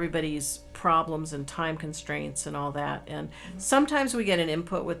brunt of everybody's problems and time constraints and all that. And sometimes we get an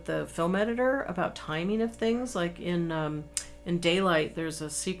input with the film editor about timing of things. Like in Daylight, there's a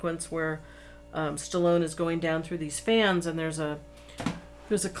sequence where Stallone is going down through these fans, and there's a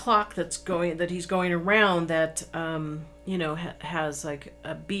clock that he's going around that has like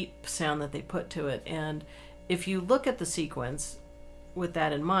a beep sound that they put to it. And if you look at the sequence with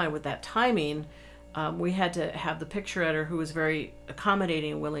that in mind, with that timing, we had to have the picture editor, who was very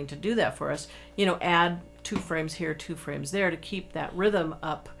accommodating and willing to do that for us, add 2 frames here, 2 frames there to keep that rhythm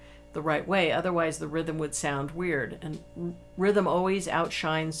up the right way. Otherwise, the rhythm would sound weird. And rhythm always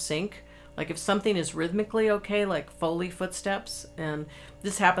outshines sync. Like if something is rhythmically okay, like Foley footsteps, and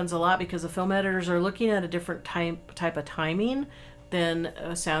this happens a lot because the film editors are looking at a different type of timing than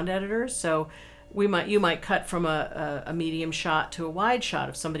sound editors. So you might cut from a medium shot to a wide shot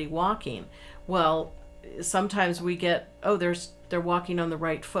of somebody walking. Well, sometimes we get, they're walking on the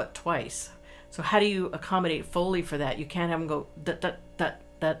right foot twice. So how do you accommodate Foley for that? You can't have them go dut dut dut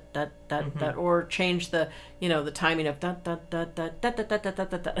dut dut dut dut, or change the the timing of dut dut dut dut dut dut dut dut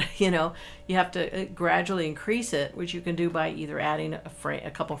dut dut. You have to gradually increase it, which you can do by either adding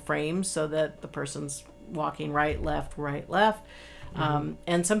a couple frames so that the person's walking right left,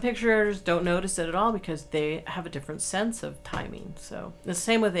 And some picture editors don't notice it at all because they have a different sense of timing. So the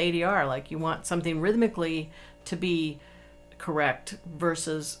same with ADR. Like, you want something rhythmically to be correct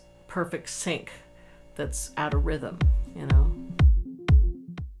versus perfect sync that's out of rhythm, you know.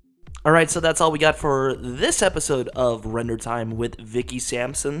 All right, so that's all we got for this episode of Render Time with Vicky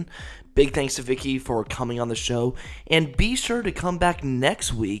Sampson. Big thanks to Vicky for coming on the show, and be sure to come back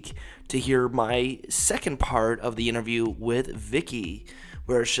next week to hear my second part of the interview with Vicky,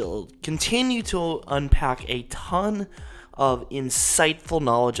 where she'll continue to unpack a ton of insightful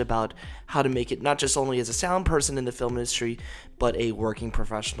knowledge about how to make it not just only as a sound person in the film industry, but a working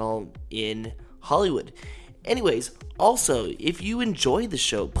professional in Hollywood. Anyways, also, if you enjoyed the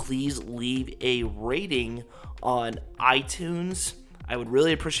show, please leave a rating on iTunes. I would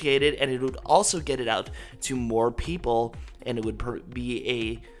really appreciate it, and it would also get it out to more people, and it would be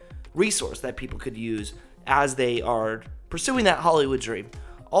a resource that people could use as they are pursuing that Hollywood dream.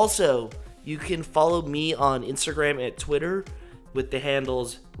 Also, you can follow me on Instagram and Twitter with the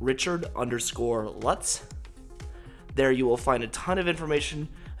handles Richard_Lutz. There you will find a ton of information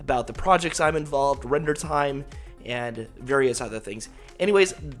about the projects I'm involved, Render Time, and various other things.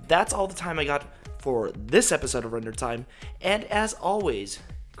 Anyways, that's all the time I got for this episode of Render Time. And as always,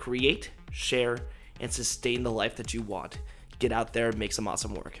 create, share, and sustain the life that you want. Get out there and make some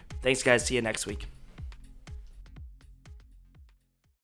awesome work. Thanks, guys. See you next week.